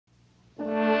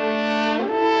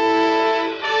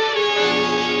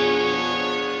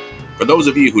For those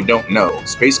of you who don't know,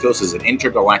 Space Ghost is an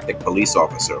intergalactic police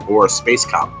officer, or a space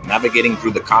cop, navigating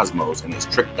through the cosmos in his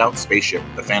tricked-out spaceship,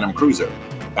 the Phantom Cruiser,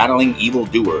 battling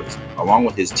evildoers, along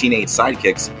with his teenage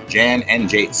sidekicks, Jan and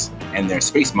Jace, and their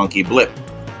space monkey, Blip.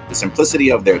 The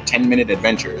simplicity of their 10-minute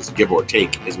adventures, give or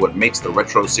take, is what makes the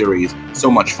retro series so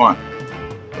much fun.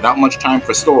 Without much time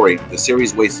for story, the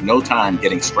series wastes no time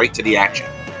getting straight to the action.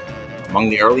 Among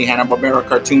the early Hanna Barbera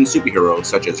cartoon superheroes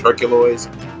such as Herculoid,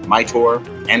 Mytor,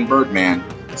 and Birdman,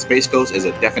 Space Ghost is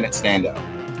a definite standout.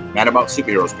 Mad About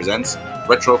Superheroes presents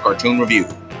Retro Cartoon Review.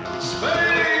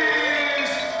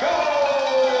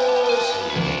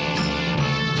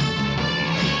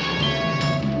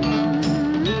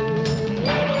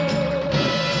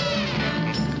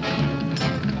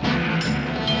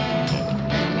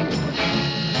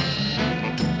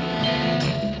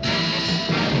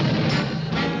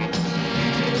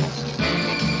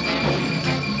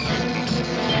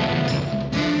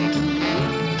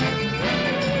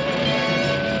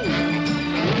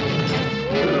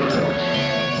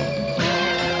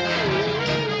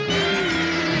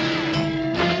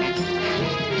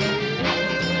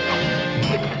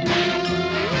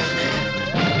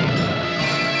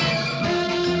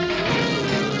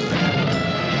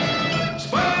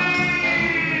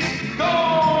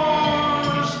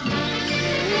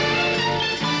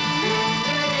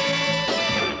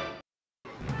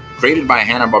 Created by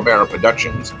Hanna Barbera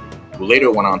Productions, who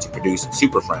later went on to produce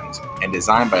Super Friends, and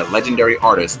designed by legendary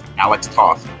artist Alex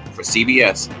Toth for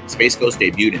CBS, Space Ghost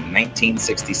debuted in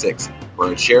 1966,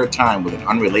 where it shared time with an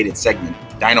unrelated segment,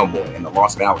 Dino Boy in the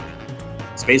Lost Valley.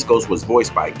 Space Ghost was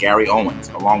voiced by Gary Owens,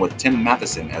 along with Tim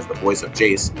Matheson as the voice of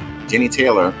Jace, Ginny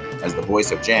Taylor as the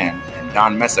voice of Jan, and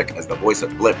Don Messick as the voice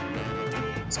of Blip.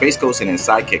 Space Ghost and his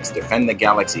sidekicks defend the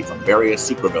galaxy from various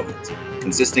supervillains,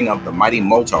 consisting of the mighty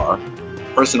Moltar,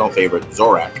 personal favorite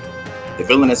Zorak, the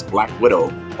villainous Black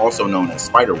Widow, also known as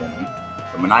Spider-Woman,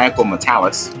 the maniacal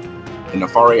Metalis, the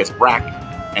nefarious Brack,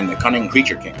 and the cunning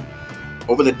Creature King.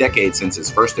 Over the decades since his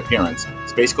first appearance,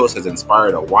 Space Ghost has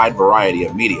inspired a wide variety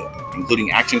of media,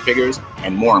 including action figures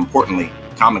and, more importantly,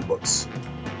 comic books.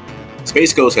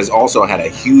 Space Ghost has also had a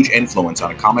huge influence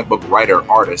on comic book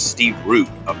writer-artist Steve Root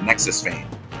of Nexus fame,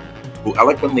 who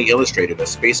eloquently illustrated a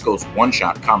Space Ghost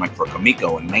one-shot comic for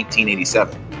Comico in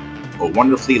 1987. A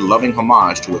wonderfully loving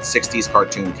homage to its 60s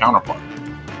cartoon counterpart.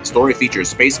 The story features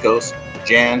Space Ghost,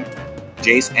 Jan,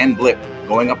 Jace, and Blip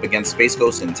going up against Space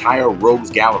Ghost's entire rogues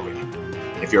gallery.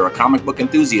 If you're a comic book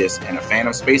enthusiast and a fan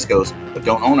of Space Ghost but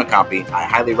don't own a copy, I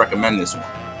highly recommend this one.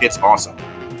 It's awesome.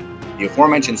 The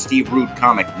aforementioned Steve Root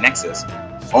comic Nexus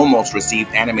almost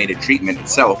received animated treatment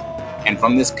itself, and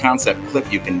from this concept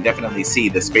clip you can definitely see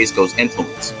the Space Ghost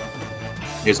influence.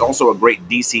 There's also a great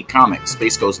DC comic,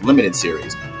 Space Ghost Limited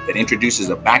series, that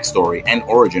introduces a backstory and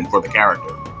origin for the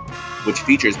character, which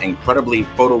features incredibly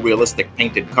photorealistic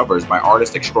painted covers by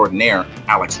artist extraordinaire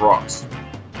Alex Ross,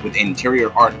 with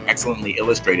interior art excellently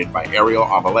illustrated by Ariel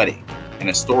Avaletti, and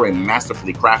a story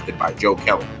masterfully crafted by Joe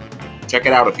Kelly. Check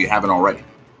it out if you haven't already.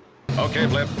 Okay,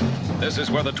 Blip, this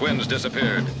is where the twins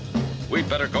disappeared. We'd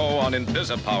better go on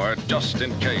Invisipower just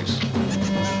in case.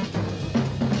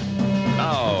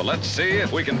 Now, let's see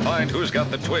if we can find who's got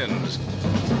the twins.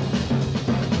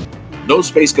 Though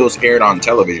Space Ghost aired on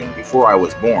television before I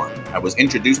was born, I was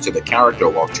introduced to the character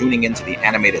while tuning into the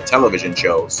animated television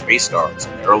show Space Stars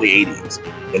in the early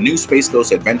 80s. The new Space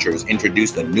Ghost adventures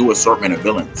introduced a new assortment of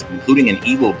villains, including an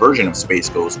evil version of Space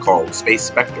Ghost called Space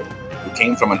Spectre, who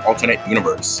came from an alternate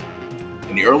universe.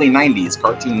 In the early 90s,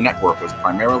 Cartoon Network was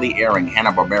primarily airing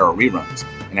Hanna-Barbera reruns,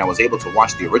 and I was able to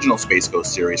watch the original Space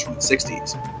Ghost series from the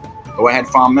 60s. Though I had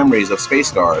fond memories of Space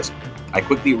Stars, I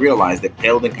quickly realized it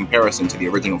paled in comparison to the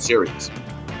original series.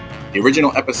 The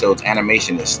original episode's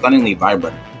animation is stunningly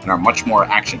vibrant and are much more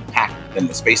action-packed than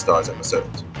the Space Stars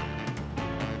episodes.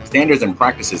 Standards and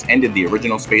Practices ended the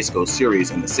original Space Ghost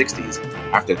series in the 60s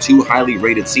after 2 highly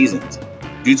rated seasons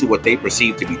due to what they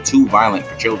perceived to be too violent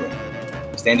for children.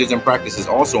 Standards and Practices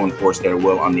also enforced their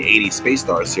will on the 80s Space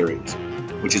Stars series,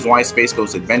 which is why Space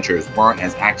Ghost adventures weren't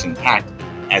as action-packed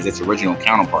as its original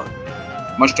counterpart.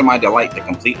 Much to my delight, the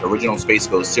complete original Space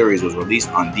Ghost series was released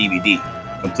on DVD,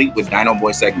 complete with Dino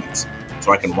Boy segments,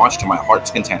 so I can watch to my heart's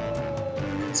content.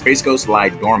 Space Ghost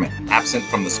lied dormant, absent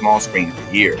from the small screen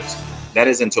for years. That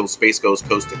is until Space Ghost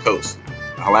Coast to Coast,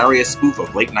 a hilarious spoof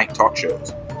of late-night talk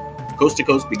shows. Coast to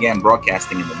Coast began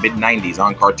broadcasting in the mid-90s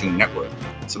on Cartoon Network.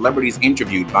 Celebrities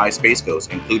interviewed by Space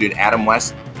Ghost included Adam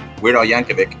West, Weird Al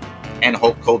Yankovic, and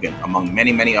Hulk Hogan, among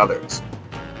many, many others.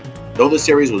 Though the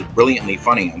series was brilliantly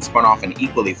funny and spun off an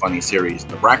equally funny series,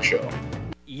 The Brack Show.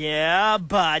 Yeah,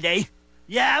 buddy.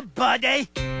 Yeah, buddy.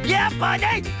 Yeah,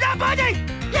 buddy. Yeah, buddy.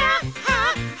 Yeah,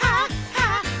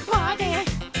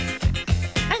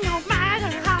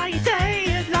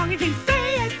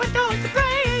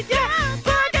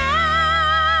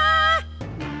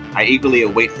 I eagerly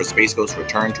await for Space Ghost's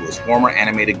return to his former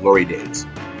animated glory days.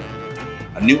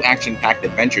 A new action-packed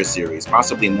adventure series,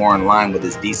 possibly more in line with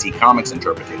his DC Comics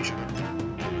interpretation.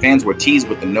 Fans were teased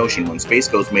with the notion when Space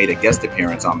Ghost made a guest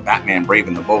appearance on Batman Brave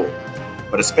and the Bold,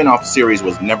 but a spin-off series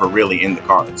was never really in the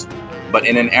cards. But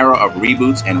in an era of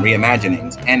reboots and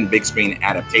reimaginings and big-screen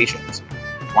adaptations,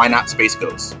 why not Space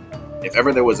Ghost? If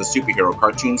ever there was a superhero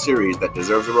cartoon series that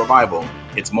deserves a revival,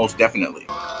 it's most definitely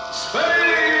Space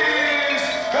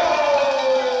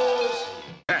Ghost!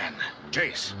 Dan,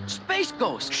 Jace. Space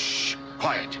Ghost! Shh!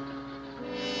 Quiet.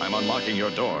 I'm unlocking your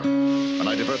door. When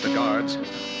I divert the guards,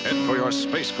 head for your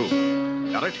space coop.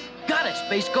 Got it? Got it,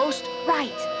 Space Ghost.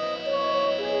 Right.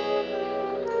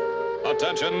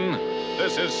 Attention!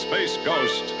 This is Space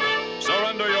Ghost.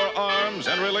 Surrender your arms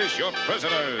and release your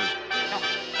prisoners. No,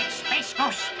 it's Space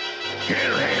Ghost.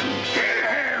 Kill him! Kill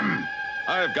him!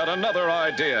 I've got another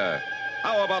idea.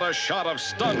 How about a shot of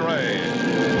stun ray?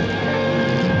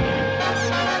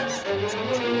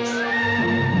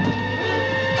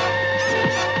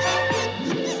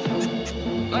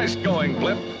 Nice going,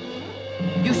 Blip.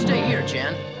 You stay here,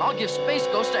 Jan. I'll give Space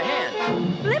Ghost a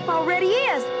hand. Blip already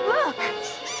is. Look.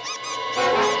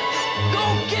 Go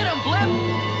get him, Blip!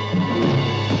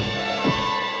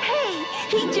 Hey,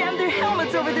 he jammed their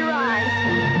helmets over their eyes.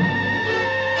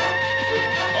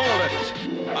 Hold it.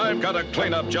 I've got a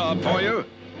cleanup job for you.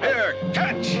 Here,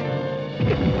 catch!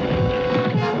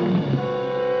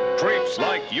 Creeps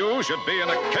like you should be in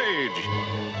a cage.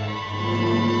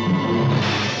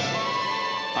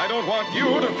 I don't want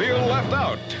you to feel left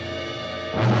out.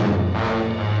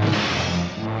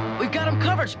 We've got him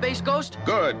covered, Space Ghost.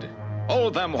 Good.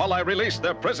 Hold them while I release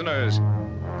their prisoners.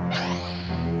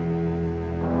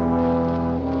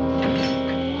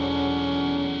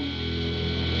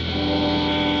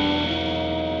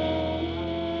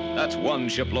 That's one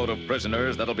shipload of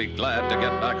prisoners that'll be glad to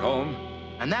get back home.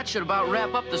 And that should about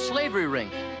wrap up the slavery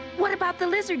ring. What about the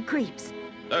lizard creeps?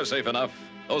 They're safe enough.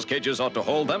 Those cages ought to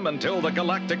hold them until the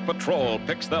Galactic Patrol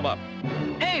picks them up.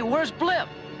 Hey, where's Blip?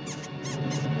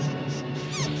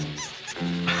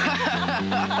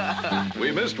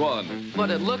 We missed one.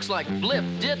 But it looks like Blip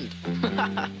didn't.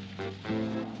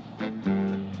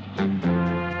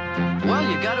 Well,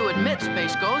 you got to admit,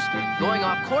 Space Ghost, going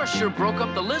off course sure broke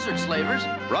up the lizard slavers.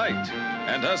 Right.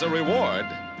 And as a reward,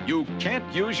 you can't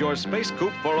use your space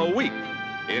coop for a week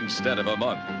instead of a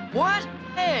month. What?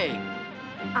 Hey!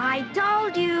 I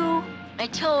told you. I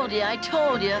told you, I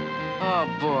told you. Oh,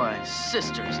 boy,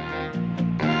 sisters.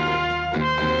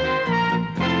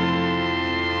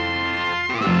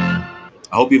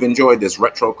 I hope you've enjoyed this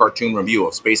retro cartoon review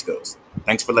of Space Ghost.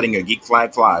 Thanks for letting your geek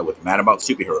flag fly with Mad About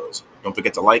Superheroes. Don't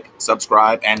forget to like,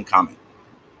 subscribe, and comment.